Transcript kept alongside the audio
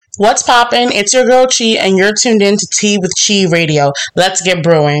What's poppin'? It's your girl Chi, and you're tuned in to Tea with Chi Radio. Let's get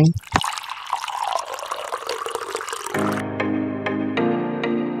brewing.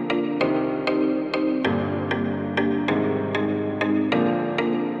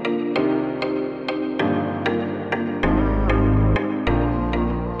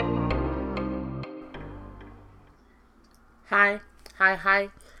 Hi,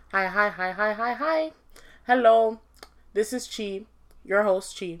 hi. Hello, this is Chi, your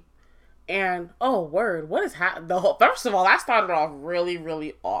host Chi. And oh, word, what is the first of all, that started off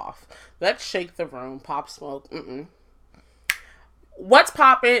really off. Let's shake the room, pop smoke. What's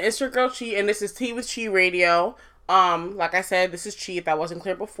poppin'? It's your girl Chi, and this is Tea with Chi Radio. Like I said, this is Chi. If that wasn't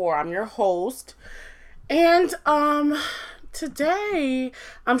clear before, I'm your host. And today,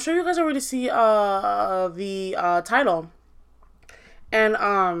 I'm sure you guys already see the title.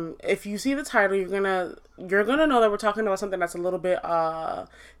 And if you see the title, you're gonna know that we're talking about something that's a little bit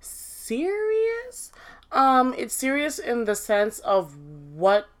serious. It's serious in the sense of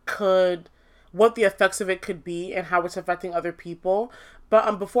what the effects of it could be and how it's affecting other people.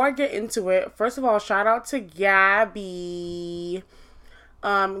 But before I get into it, first of all, shout out to Gabby.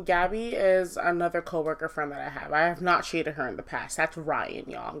 Gabby is another coworker friend that I have. I have not shaded her in the past. That's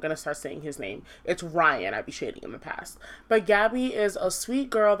Ryan, y'all. I'm gonna start saying his name. It's Ryan. I'd be shading in the past. But Gabby is a sweet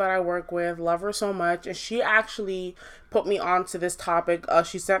girl that I work with. Love her so much. And she actually put me on to this topic.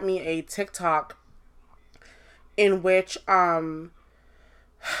 She sent me a TikTok in which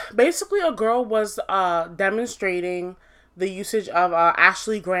basically a girl was demonstrating the usage of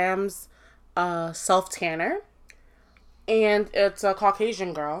Ashley Graham's self tanner, and it's a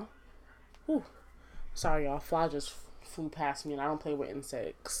Caucasian girl. Ooh, sorry y'all, fly just flew past me, and I don't play with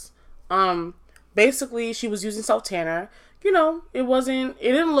insects. Basically, she was using self tanner. You know, it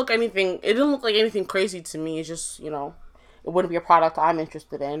didn't look like anything crazy to me. It's just, it wouldn't be a product I'm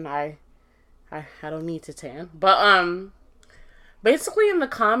interested in. I don't need to tan, but basically in the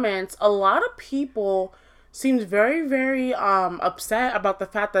comments, a lot of people seemed very upset about the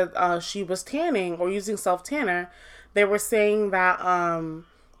fact that she was tanning or using self tanner. They were saying that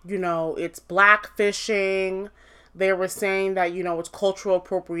it's blackfishing. They were saying that it's cultural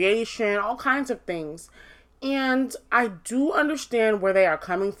appropriation, all kinds of things. And I do understand where they are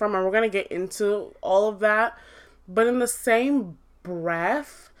coming from, and we're going to get into all of that. But in the same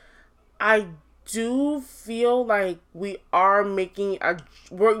breath, I do feel like we are giving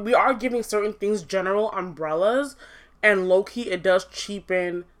certain things general umbrellas, and low-key it does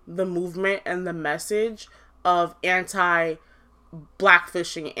cheapen the movement and the message of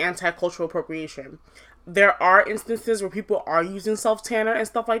anti-blackfishing, anti-cultural appropriation. There are instances where people are using self-tanner and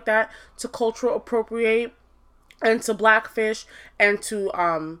stuff like that to cultural appropriate and to blackfish and to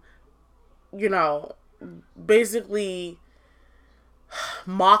basically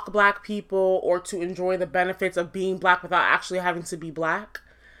mock black people or to enjoy the benefits of being black without actually having to be black.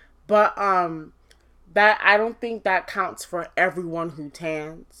 But that I don't think that counts for everyone who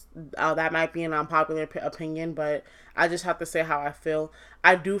tans. That might be an unpopular opinion, but I just have to say how I feel.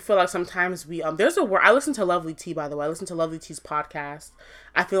 I do feel like sometimes there's a word. I listen to Lovely Tea, by the way. I listen to Lovely Tea's podcast.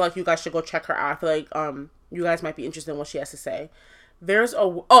 I feel like you guys should go check her out. I feel like you guys might be interested in what she has to say. There's a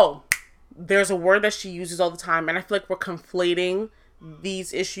word that she uses all the time, and I feel like we're conflating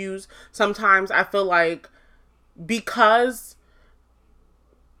these issues. Sometimes I feel like because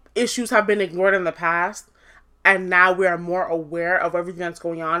issues have been ignored in the past and now we are more aware of everything that's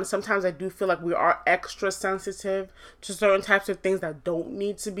going on, sometimes I do feel like we are extra sensitive to certain types of things that don't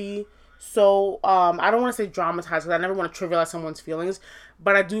need to be. So I don't want to say dramatized, because I never want to trivialize someone's feelings,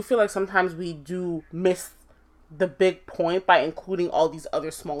 but I do feel like sometimes we do miss the big point by including all these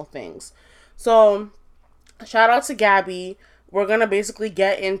other small things. So shout out to Gabby. We're going to basically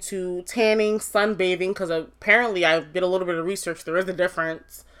get into tanning, sunbathing, because apparently I did a little bit of research. There is a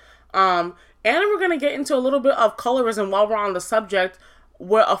difference. And we're going to get into a little bit of colorism while we're on the subject,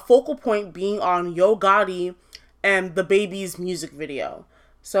 where a focal point being on Yo Gotti and the baby's music video.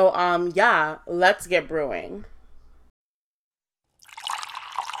 So, let's get brewing.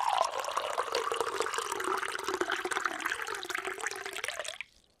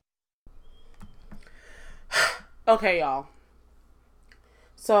 Okay, y'all.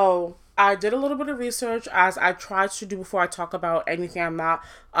 So I did a little bit of research, as I try to do before I talk about anything I'm not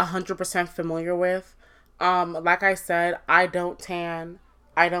 100% familiar with. Like I said, I don't tan.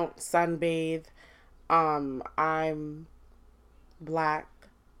 I don't sunbathe. I'm black,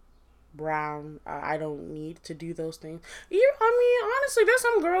 brown. I don't need to do those things. Honestly, there's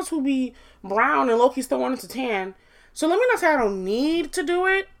some girls who be brown and low-key still wanted to tan. So let me not say I don't need to do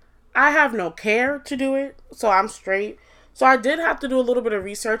it. I have no care to do it, so I'm straight. So I did have to do a little bit of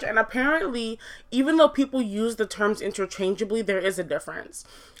research, and apparently, even though people use the terms interchangeably, there is a difference.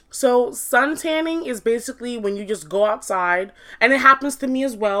 So sun tanning is basically when you just go outside, and it happens to me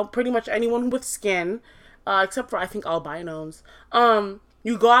as well. Pretty much anyone with skin, except for I think albinos.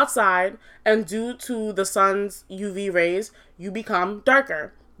 You go outside, and due to the sun's UV rays, you become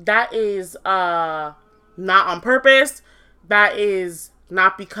darker. That is not on purpose. That is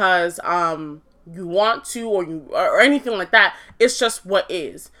not because you want to or anything like that. It's just what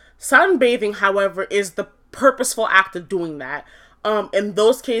is. Sunbathing, however, is the purposeful act of doing that. In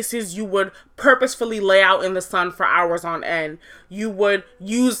those cases, you would purposefully lay out in the sun for hours on end. You would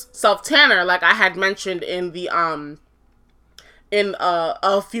use self tanner, like I had mentioned in the in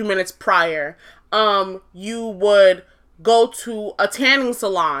a few minutes prior. You would go to a tanning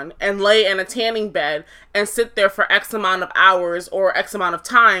salon and lay in a tanning bed and sit there for X amount of hours or X amount of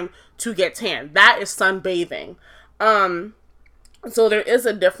time to get tan. That is sunbathing. So there is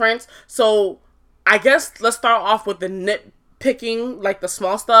a difference. So I guess let's start off with the nitpicking, like the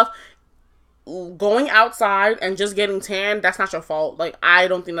small stuff. Going outside and just getting tan, that's not your fault. Like, I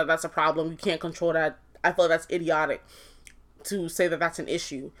don't think that that's a problem. You can't control that. I feel that's idiotic to say that that's an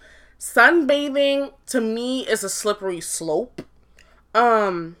issue. Sunbathing, to me, is a slippery slope.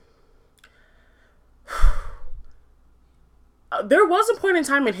 There was a point in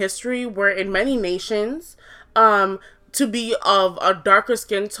time in history where in many nations, to be of a darker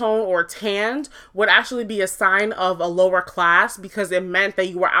skin tone or tanned would actually be a sign of a lower class because it meant that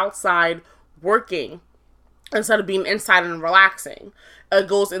you were outside working instead of being inside and relaxing. It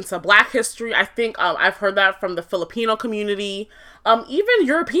goes into Black history. I think I've heard that from the Filipino community. Even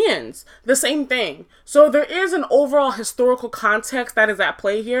Europeans, the same thing. So there is an overall historical context that is at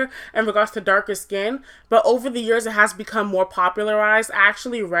play here in regards to darker skin. But over the years, it has become more popularized. I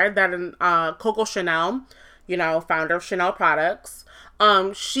actually read that in Coco Chanel, founder of Chanel products,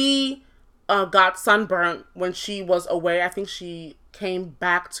 she got sunburnt when she was away. I think she came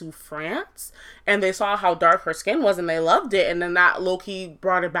back to France and they saw how dark her skin was and they loved it, and then that low-key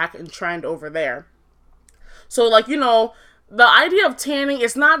brought it back in trend over there. So the idea of tanning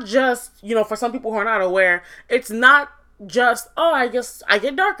is not just, for some people who are not aware, it's not just, I guess I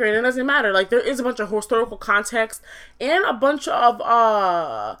get darker and it doesn't matter. Like, there is a bunch of historical context and a bunch of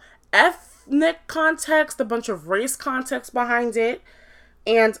ethnic context, a bunch of race context behind it.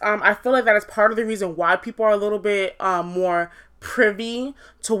 And I feel like that is part of the reason why people are a little bit more privy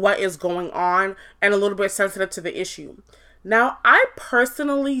to what is going on and a little bit sensitive to the issue. Now, I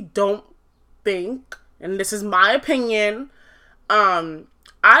personally don't think, and this is my opinion,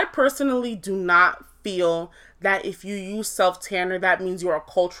 I personally do not feel that if you use self-tanner, that means you are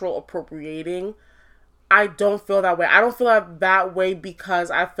cultural appropriating. I don't feel that way. I don't feel that way because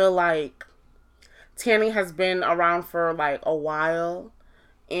I feel like tanning has been around for like a while,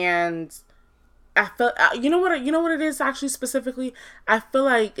 and I feel you know what it is actually specifically. I feel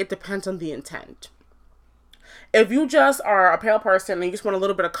like it depends on the intent. If you just are a pale person and you just want a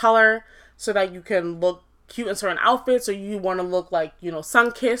little bit of color so that you can look cute in certain outfits, or you want to look like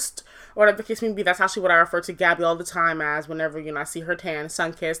sun-kissed, or whatever the case may be, that's actually what I refer to Gabby all the time as whenever I see her tan,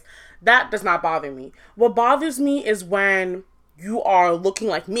 sun-kissed. That does not bother me. What bothers me is when you are looking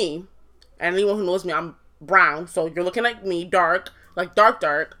like me, and anyone who knows me, I'm brown, so you're looking like me, dark, like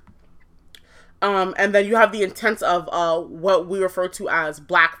dark. And then you have the intent of what we refer to as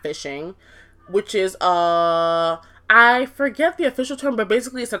blackfishing, which is I forget the official term, but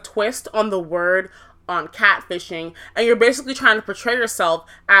basically it's a twist on the word on catfishing, and you're basically trying to portray yourself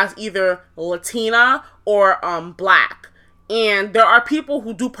as either Latina or Black. And there are people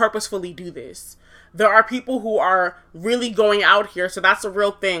who do purposefully do this. There are people who are really going out here, so that's a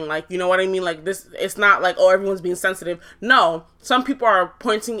real thing. Like, you know what I mean? Like, this, it's not like, everyone's being sensitive. No, some people are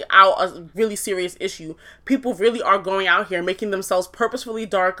pointing out a really serious issue. People really are going out here, making themselves purposefully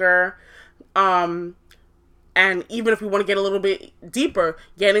darker. And even if we want to get a little bit deeper,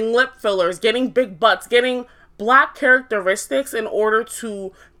 getting lip fillers, getting big butts, getting Black characteristics in order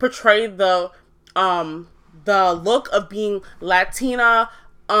to portray the look of being Latina.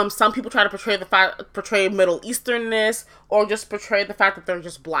 Some people try to portray Middle Easternness, or just portray the fact that they're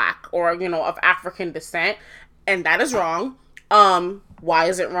just Black or, of African descent. And that is wrong. Why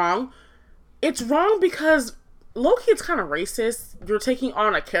is it wrong? It's wrong because low-key it's kind of racist. You're taking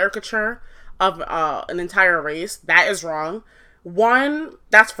on a caricature of an entire race. That is wrong. One,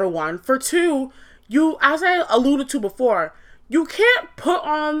 that's for one. For two, you, as I alluded to before, you can't put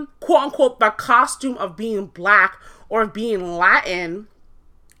on, quote unquote, the costume of being Black or being Latin,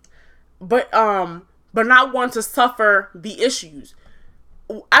 but not want to suffer the issues.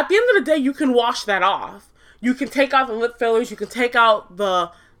 At the end of the day, you can wash that off. You can take out the lip fillers, you can take out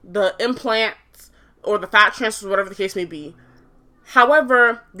the implants or the fat transfers, whatever the case may be.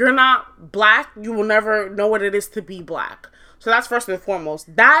 However, you're not black. You will never know what it is to be black. So that's first and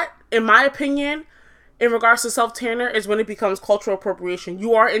foremost. That, in my opinion, in regards to self-tanner, is when it becomes cultural appropriation.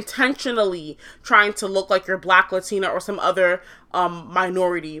 You are intentionally trying to look like you're black, Latina, or some other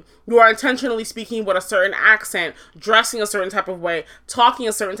minority. You are intentionally speaking with a certain accent, dressing a certain type of way, talking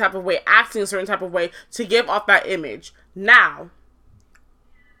a certain type of way, acting a certain type of way to give off that image. Now,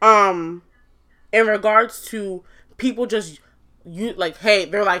 in regards to people just, you like, hey,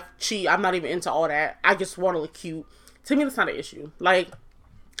 they're like, gee, I'm not even into all that. I just want to look cute. To me, that's not an issue. Like,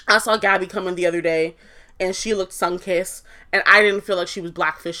 I saw Gabby come in the other day, and she looked sun-kissed, and I didn't feel like she was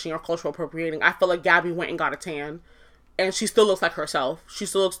blackfishing or cultural appropriating. I felt like Gabby went and got a tan, and she still looks like herself. She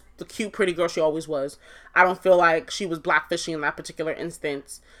still looks the cute, pretty girl she always was. I don't feel like she was blackfishing in that particular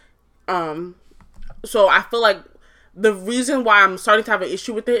instance. So I feel like the reason why I'm starting to have an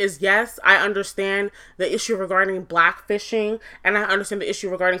issue with it is, yes, I understand the issue regarding blackfishing, and I understand the issue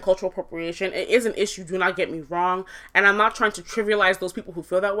regarding cultural appropriation. It is an issue, do not get me wrong, and I'm not trying to trivialize those people who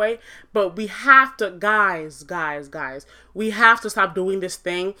feel that way, but we have to, guys, we have to stop doing this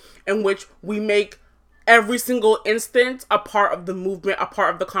thing in which we make every single instance a part of the movement, a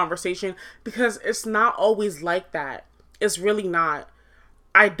part of the conversation, because it's not always like that. It's really not.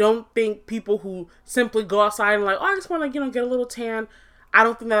 I don't think people who simply go outside and like, oh, I just want to, get a little tan. I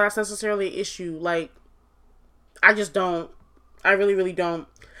don't think that that's necessarily an issue. Like, I just don't. I really, really don't.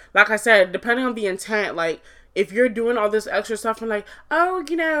 Like I said, depending on the intent, like, if you're doing all this extra stuff and like, oh,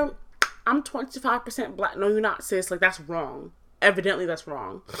 I'm 25% black. No, you're not, sis. Like, that's wrong. Evidently, that's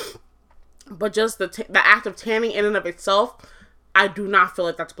wrong. But just the act of tanning in and of itself, I do not feel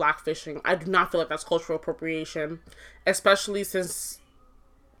like that's blackfishing. I do not feel like that's cultural appropriation. Especially since,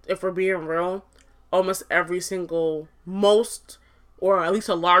 if we're being real, almost every single, or at least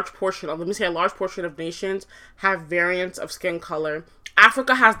a large portion of nations have variants of skin color.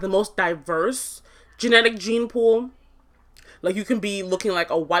 Africa has the most diverse genetic gene pool. Like, you can be looking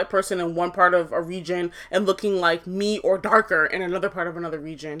like a white person in one part of a region and looking like me or darker in another part of another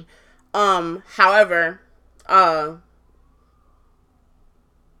region. However,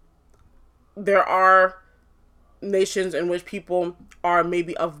 there are nations in which people are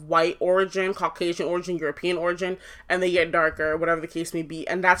maybe of white origin, Caucasian origin, European origin, and they get darker, whatever the case may be.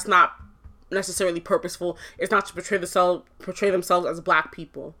 And that's not necessarily purposeful. It's not to portray themselves as black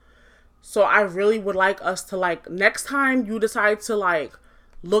people. So I really would like us to, like, next time you decide to, like,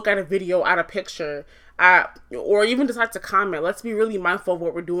 look at a video, at a picture, or even decide to comment, let's be really mindful of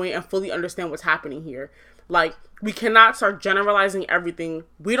what we're doing and fully understand what's happening here. Like, we cannot start generalizing everything.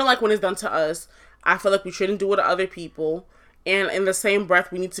 We don't like when it's done to us. I feel like we shouldn't do it to other people. And in the same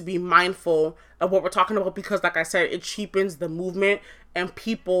breath, we need to be mindful of what we're talking about, because, like I said, it cheapens the movement and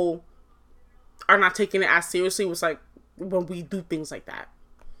people are not taking it as seriously as, like, when we do things like that.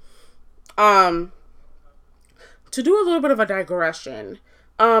 To do a little bit of a digression,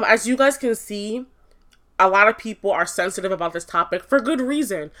 as you guys can see, a lot of people are sensitive about this topic for good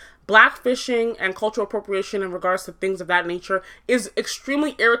reason. Blackfishing and cultural appropriation in regards to things of that nature is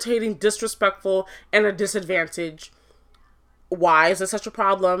extremely irritating, disrespectful, and a disadvantage. Why is it such a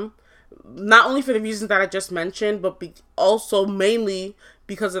problem? Not only for the reasons that I just mentioned, but also mainly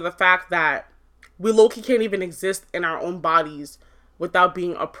because of the fact that we low-key can't even exist in our own bodies without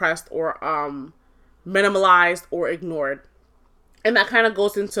being oppressed or minimalized or ignored. And that kind of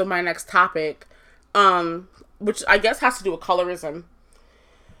goes into my next topic, which I guess has to do with colorism.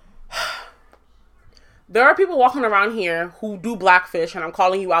 There are people walking around here who do blackfish, and I'm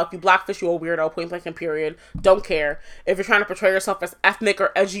calling you out. You blackfish, you're a weirdo, point blank and period. Don't care. If you're trying to portray yourself as ethnic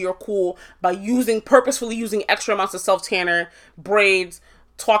or edgy or cool by purposefully using extra amounts of self-tanner, braids,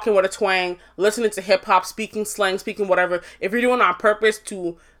 talking with a twang, listening to hip-hop, speaking slang, speaking whatever, if you're doing it on purpose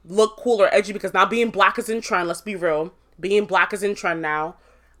to look cool or edgy, because now being black is in trend, let's be real. Being black is in trend now.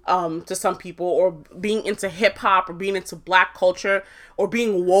 To some people, or being into hip-hop, or being into black culture, or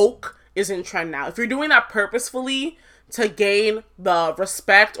being woke is in trend now. If you're doing that purposefully to gain the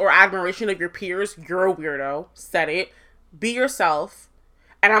respect or admiration of your peers, you're a weirdo. Said it. Be yourself.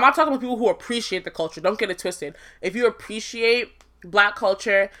 And I'm not talking about people who appreciate the culture. Don't get it twisted. If you appreciate black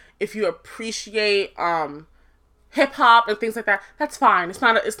culture, if you appreciate hip-hop and things like that, that's fine. It's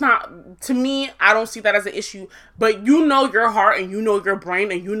not, to me, I don't see that as an issue, but you know your heart, and you know your brain,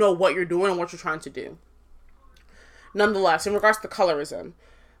 and you know what you're doing and what you're trying to do. Nonetheless, in regards to colorism,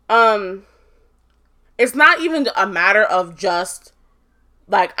 it's not even a matter of just,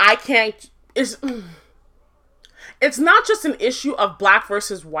 like, it's not just an issue of black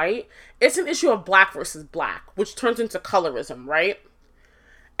versus white. it's an issue of black versus black, which turns into colorism, right?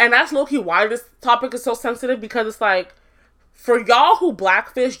 And that's low-key why this topic is so sensitive, because it's like, for y'all who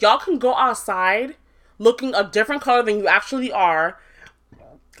blackfish, y'all can go outside looking a different color than you actually are,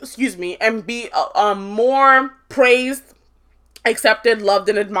 and be more praised, accepted, loved,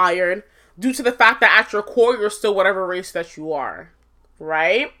 and admired due to the fact that at your core, you're still whatever race that you are,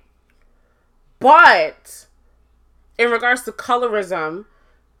 right? But in regards to colorism,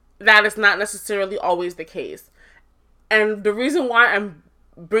 that is not necessarily always the case. And the reason why I'm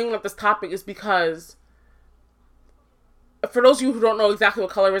bringing up this topic is because, for those of you who don't know exactly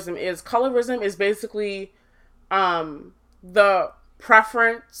what colorism is basically the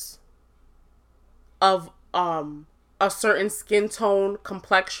preference of a certain skin tone,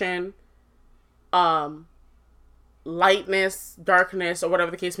 complexion, lightness, darkness, or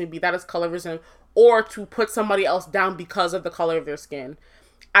whatever the case may be. That is colorism. Or to put somebody else down because of the color of their skin.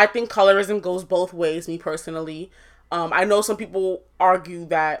 I think colorism goes both ways, me personally. I know some people argue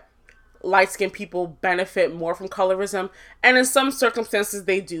that light-skinned people benefit more from colorism, and in some circumstances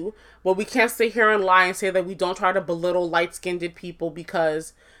they do, but we can't sit here and lie and say that we don't try to belittle light-skinned people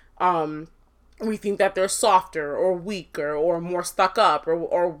because we think that they're softer or weaker or more stuck up,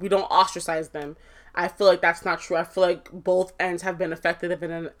 or we don't ostracize them. I feel like that's not true. I feel like both ends have been affected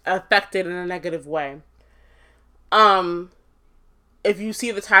in a negative way. If you see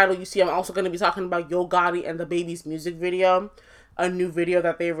the title, you see I'm also going to be talking about Yo Gotti and DaBaby's music video, a new video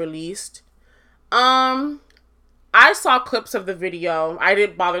that they released. I saw clips of the video. I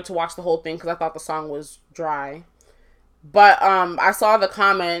didn't bother to watch the whole thing because I thought the song was dry. But I saw the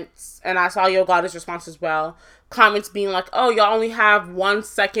comments, and I saw Yo Gotti's response as well. Comments being like, oh, y'all only have 1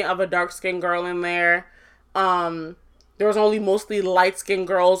 second of a dark-skinned girl in there. There was only mostly light-skinned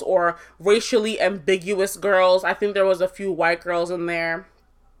girls or racially ambiguous girls. I think there was a few white girls in there.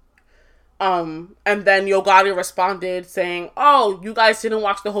 And then Yo Gotti responded saying, oh, you guys didn't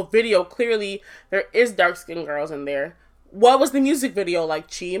watch the whole video. Clearly, there is dark-skinned girls in there. What was the music video like,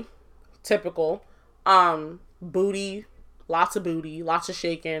 Chi? Typical. Booty, lots of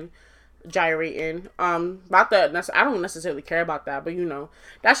shaking, gyrating. Not that, I don't necessarily care about that, but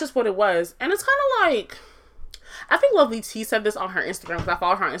that's just what it was. And it's kind of like, I think Lovely T said this on her Instagram, because I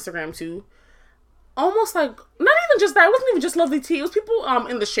follow her on Instagram too. Almost like, not even just that, it wasn't even just Lovely T, it was people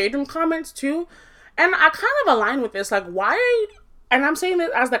in the Shade Room comments too. And I kind of align with this, like, why, and I'm saying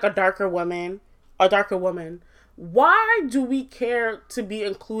it as like a darker woman, why do we care to be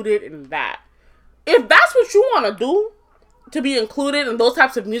included in that? If that's what you want to do, to be included in those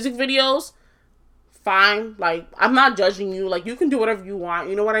types of music videos, fine. Like, I'm not judging you. Like, you can do whatever you want.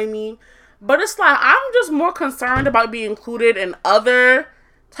 You know what I mean? But it's like, I'm just more concerned about being included in other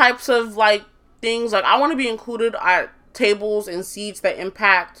types of, like, things. Like, I want to be included at tables and seats that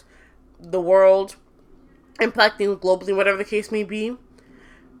impact the world, impacting globally, whatever the case may be.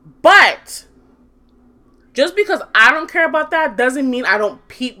 But just because I don't care about that doesn't mean I don't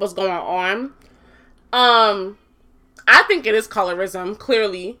peep what's going on. I think it is colorism,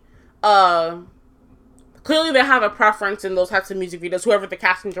 clearly. Clearly they have a preference in those types of music videos, whoever the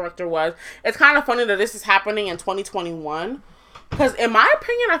casting director was. It's kind of funny that this is happening in 2021. Because in my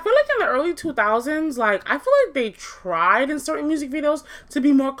opinion, I feel like in the early 2000s, like, I feel like they tried in certain music videos to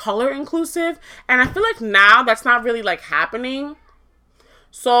be more color inclusive. And I feel like now that's not really, like, happening.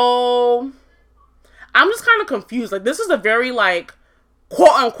 So I'm just kind of confused. Like, this is a very, like,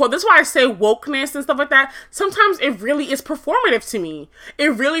 quote unquote, this is why I say wokeness and stuff like that. Sometimes it really is performative to me.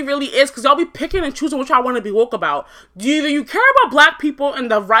 It really, really is, because y'all be picking and choosing what y'all want to be woke about. Either you care about black people and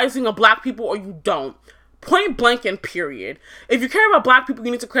the rising of black people, or you don't. Point blank and period. If you care about black people,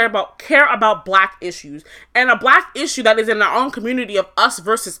 you need to care about black issues. And a black issue that is in our own community of us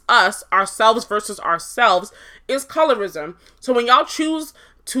versus us, ourselves versus ourselves, is colorism. So when y'all choose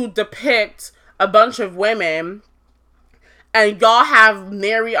to depict a bunch of women and y'all have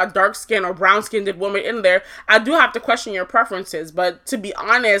nary a dark-skinned or brown-skinned woman in there, I do have to question your preferences. But to be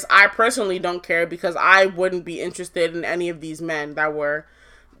honest, I personally don't care, because I wouldn't be interested in any of these men that were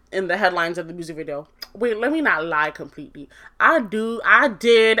in the headlines of the music video. Wait, let me not lie completely. I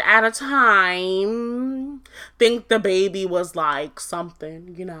did at a time think DaBaby was like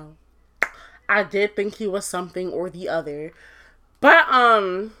something, I did think he was something or the other. But,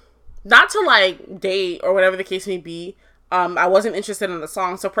 not to like date or whatever the case may be. I wasn't interested in the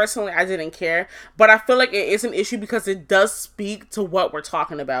song, so personally I didn't care. But I feel like it is an issue because it does speak to what we're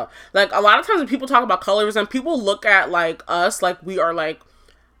talking about. Like, a lot of times when people talk about colorism, people look at, like, us like we are, like,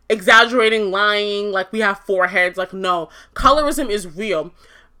 exaggerating, lying, like we have four heads. Like, no. Colorism is real.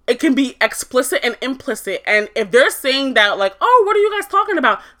 it can be explicit and implicit. And if they're saying that, like, oh, what are you guys talking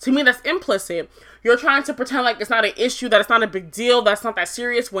about? To me, that's implicit. You're trying to pretend like it's not an issue, that it's not a big deal, that's not that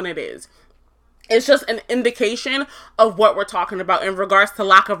serious, when it is. It's just an indication of what we're talking about in regards to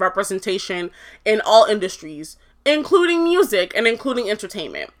lack of representation in all industries, including music and including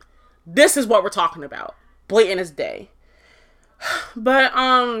entertainment. This is what we're talking about. Blatant as day. But,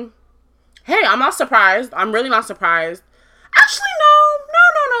 hey, I'm not surprised. I'm really not surprised. Actually, no.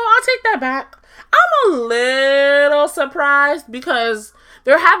 I'll take that back. I'm a little surprised because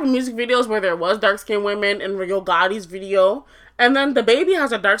they're having music videos where there was dark-skinned women in Yo Gotti's video, and then the baby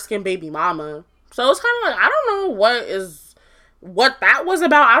has a dark-skinned baby mama. So it's kind of like, I don't know what that was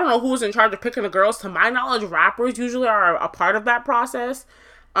about. I don't know who was in charge of picking the girls. To my knowledge, rappers usually are a part of that process.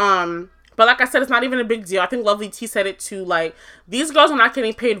 But like I said, it's not even a big deal. I think Lovely T said it too. Like, these girls are not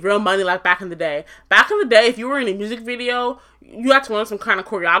getting paid real money like back in the day. Back in the day, if you were in a music video, you had to learn some kind of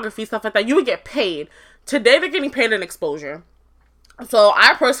choreography, stuff like that. You would get paid. Today, they're getting paid in exposure. So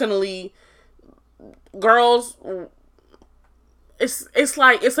I personally, girls, it's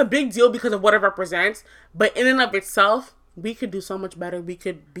like, it's a big deal because of what it represents. But in and of itself, we could do so much better. We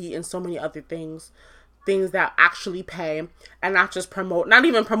could be in so many other things that actually pay, and not just not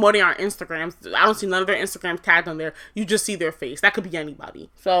even promoting our Instagrams. I don't see none of their Instagrams tagged on there. You just see their face. That could be anybody.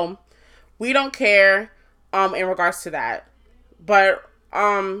 So we don't care in regards to that. But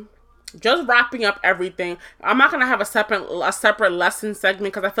just wrapping up everything, I'm not gonna have a separate lesson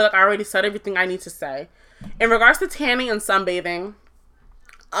segment because I feel like I already said everything I need to say. In regards to tanning and sunbathing,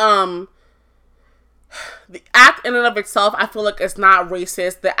 the act in and of itself, I feel like it's not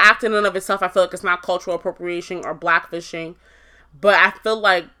racist. The act in and of itself, I feel like it's not cultural appropriation or blackfishing. But I feel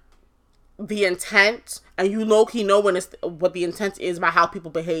like the intent, and you low-key know what the intent is by how people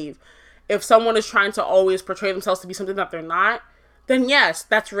behave. If someone is trying to always portray themselves to be something that they're not, then yes,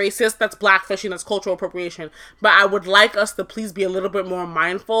 that's racist, that's blackfishing, that's cultural appropriation. But I would like us to please be a little bit more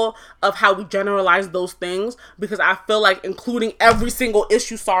mindful of how we generalize those things, because I feel like including every single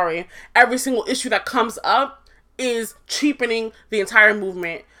issue that comes up is cheapening the entire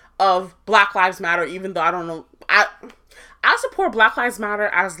movement of Black Lives Matter, even though I don't know, I support Black Lives Matter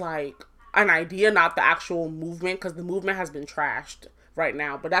as like an idea, not the actual movement, because the movement has been trashed right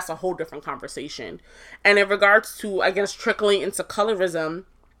now, but that's a whole different conversation. And in regards to, I guess, trickling into colorism,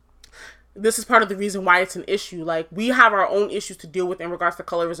 this is part of the reason why it's an issue. Like, we have our own issues to deal with in regards to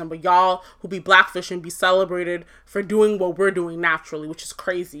colorism, but y'all who be blackfishing be celebrated for doing what we're doing naturally, which is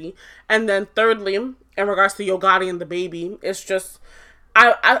crazy. And then thirdly, in regards to Yo Gotti and the baby, it's just,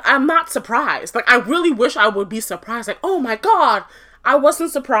 I'm not surprised. Like, I really wish I would be surprised. Like, oh my God, I wasn't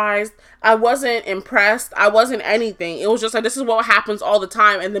surprised. I wasn't impressed. I wasn't anything. It was just like, this is what happens all the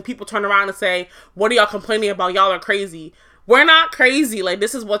time. And then people turn around and say, what are y'all complaining about? Y'all are crazy. We're not crazy. Like,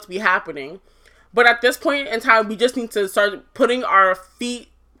 this is what's be happening. But at this point in time, we just need to start putting our feet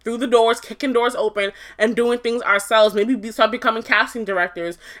through the doors, kicking doors open, and doing things ourselves. Maybe start becoming casting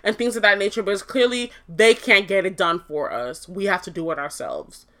directors and things of that nature. But it's clearly, they can't get it done for us. We have to do it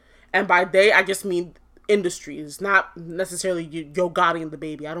ourselves. And by they, I just mean industries, not necessarily Yo Gotti and the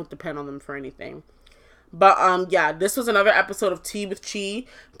baby. I don't depend on them for anything. But yeah, this was another episode of Tea with Chi.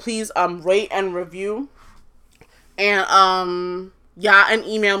 Please rate and review, and yeah, and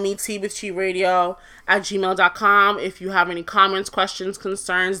email me teawithchiradio@gmail.com if you have any comments, questions,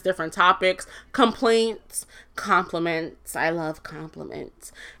 concerns, different topics, complaints, compliments. I love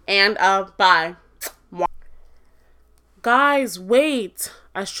compliments. And bye. Guys, wait,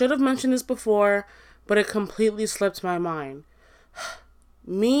 I should have mentioned this before, but it completely slipped my mind.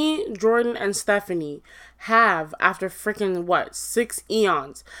 Me, Jordan, and Stephanie have, after freaking 6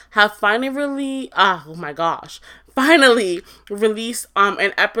 eons, have finally released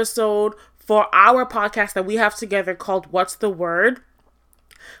an episode for our podcast that we have together called What's the Word.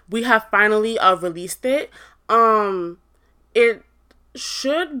 We have finally released it. It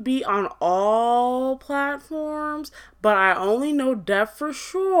should be on all platforms, but I only know for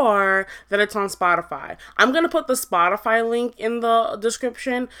sure that it's on Spotify. I'm going to put the Spotify link in the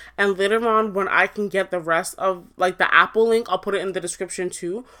description, and later on when I can get the rest of, like, the Apple link, I'll put it in the description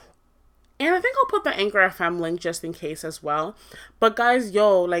too. And I think I'll put the Anchor FM link just in case as well. But guys,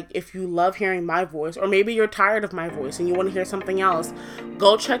 like, if you love hearing my voice, or maybe you're tired of my voice and you want to hear something else,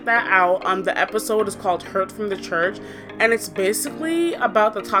 go check that out. The episode is called Hurt from the Church, and it's basically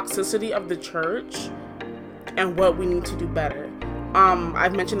about the toxicity of the church and what we need to do better.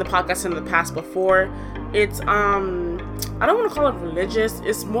 I've mentioned the podcast in the past before. It's I don't want to call it religious.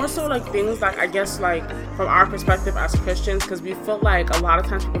 It's more so like things like, I guess, like from our perspective as Christians, because we feel like a lot of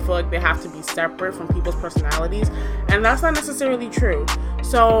times people feel like they have to be separate from people's personalities, and that's not necessarily true.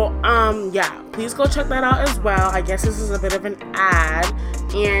 So yeah, please go check that out as well. I guess this is a bit of an ad,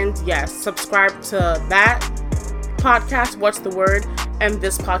 and yes, subscribe to that podcast, What's the Word, and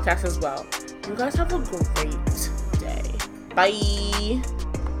this podcast as well. You guys have a great day. Bye.